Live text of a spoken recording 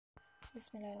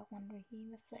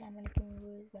बिस्मिल्लाहिर्रहमानिर्रहीम। अस्सलाम वालेकुम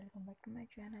viewers, welcome back to my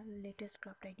channel latest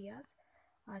craft ideas.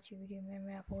 आज की वीडियो में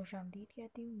मैं आपको खुशामदीद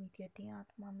कहती हूँ। उम्मीद करती हैं आप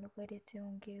तमाम लोग खैरियत से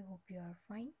होंगे। Hope you are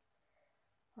fine.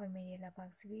 और मेरी अल्लाह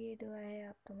पाक से भी ये दुआ है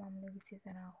आप तमाम लोग इसी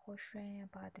तरह खुश रहें,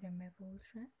 आबाद रहें, महफूज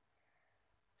रहें।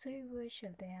 सो व्यूअर्स,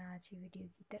 चलते हैं आज की वीडियो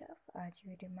की तरफ। आज की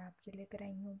वीडियो में आपके लेकर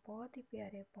आई हूँ बहुत ही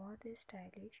प्यारे, बहुत ही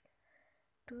stylish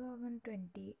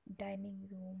 2020 dining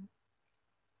room,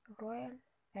 royal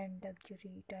and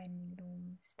luxury dining room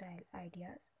style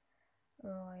ideas.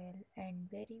 Royal and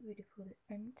very beautiful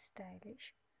and stylish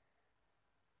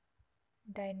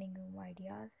dining room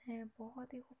ideas हैं।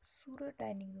 बहुत ही खूबसूरत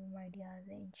डाइनिंग रूम आइडियाज़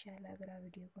हैं। इंशाल्लाह अगर आप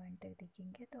वीडियो को एंड तक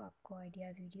देखेंगे तो आपको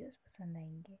आइडियाज़ वीडियोस पसंद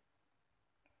आएंगे।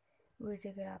 वैसे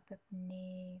अगर आप अपने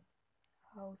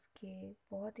हाउस के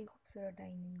बहुत ही खूबसूरत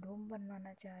डाइनिंग रूम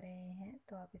बनवाना चाह रहे हैं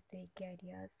तो आप इस तरह के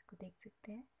आइडियाज़ को देख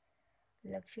सकते हैं।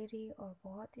 लग्जरी और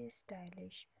बहुत ही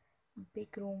stylish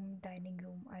big room dining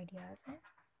room ideas हैं।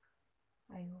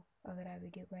 आई होप अगर आप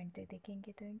वीडियो को एंड तक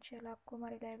देखेंगे तो इंशाल्लाह आपको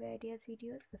हमारे लाइव आइडियाज़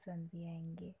वीडियोस पसंद भी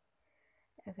आएंगे।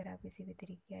 अगर आप इसी भी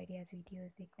तरीके के आइडियाज़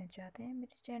वीडियोस देखना चाहते हैं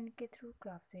मेरे चैनल के थ्रू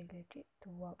क्राफ्ट से रिलेटेड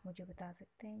तो वो आप मुझे बता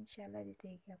सकते हैं। इंशाल्लाह जिस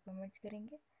तरीके आप कमेंट्स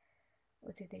करेंगे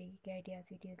उसी तरीके के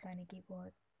आइडियाज़ वीडियोस लाने की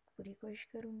बहुत पूरी कोशिश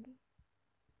करूँगी।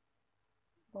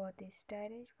 बहुत ही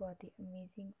स्टाइलिश, बहुत ही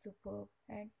amazing, superb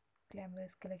and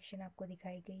glamorous collection आपको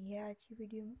दिखाई गई है आज की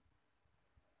वीडियो में।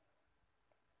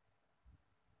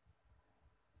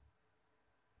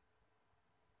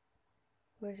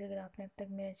 व्यूअर्स, अगर आपने अब तक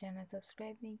मेरा चैनल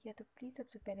सब्सक्राइब नहीं किया तो प्लीज़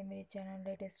सबसे पहले मेरे चैनल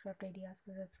लेटेस्ट क्राफ्ट आइडियाज़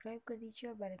को सब्सक्राइब कर दीजिए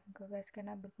और बेल आइकन को प्रेस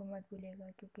करना बिल्कुल मत भूलिएगा,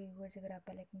 क्योंकि व्यूअर्स अगर आप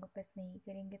बेल आइकन को प्रेस नहीं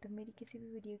करेंगे तो मेरी किसी भी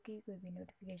वीडियो की कोई भी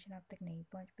नोटिफिकेशन आप तक नहीं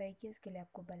पहुँच पाएगी। उसके लिए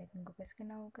आपको बेल आइकन को प्रेस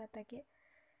करना होगा ताकि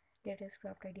लेटेस्ट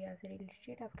क्राफ्ट आइडियाज़ से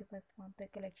रिलेटेड आपके पास तमाम तक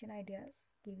कलेक्शन आइडियाज़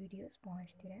की वीडियोज़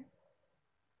पहुँचती रहें।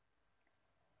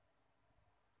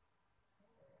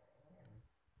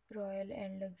 Royal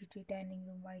and luxury dining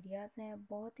room ideas हैं।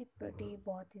 बहुत ही प्रिटी,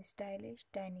 बहुत ही स्टाइलिश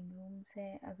डाइनिंग रूम्स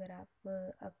हैं। अगर आप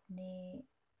अपने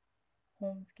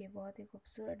होम्स के बहुत ही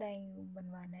खूबसूरत डाइनिंग रूम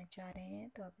बनवाना चाह रहे हैं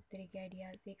तो आप इस तरह के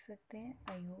आइडियाज़ देख सकते हैं।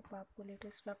 आई होप आपको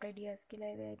लेटेस्ट क्राफ्ट आइडियाज़ के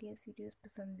लाइव आइडियाज़ वीडियोस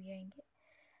पसंद भी आएंगे।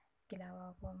 इसके अलावा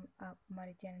आप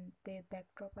हमारे चैनल पे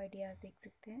बैकड्रॉप आइडियाज़ देख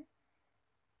सकते हैं,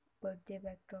 बर्थडे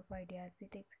बैकड्रॉप आइडियाज़ भी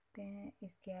देख सकते हैं।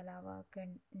 इसके अलावा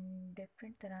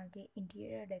डिफरेंट तरह के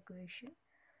इंटीरियर डेकोरेशन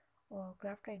और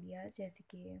क्राफ्ट आइडियाज़ जैसे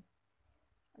कि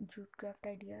जूट क्राफ्ट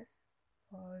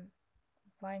आइडियाज़ और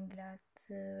वाइन ग्लास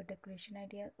डेकोरेशन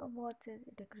आइडियाज़ और बहुत से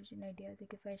डेकोरेशन आइडियाज़ जो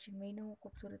कि फैशन में हो,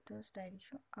 खूबसूरत हो,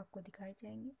 स्टाइलिश हो, आपको दिखाए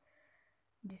जाएंगे,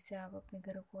 जिससे आप अपने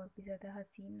घरों को और भी ज़्यादा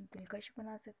हसीन, दिलकश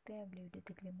बना सकते हैं। अगली वीडियो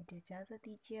देखने मुझे इजाज़त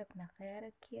दीजिए। अपना ख्याल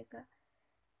रखिएगा।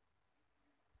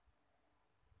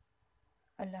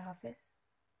 अल्लाह हाफ़िज़।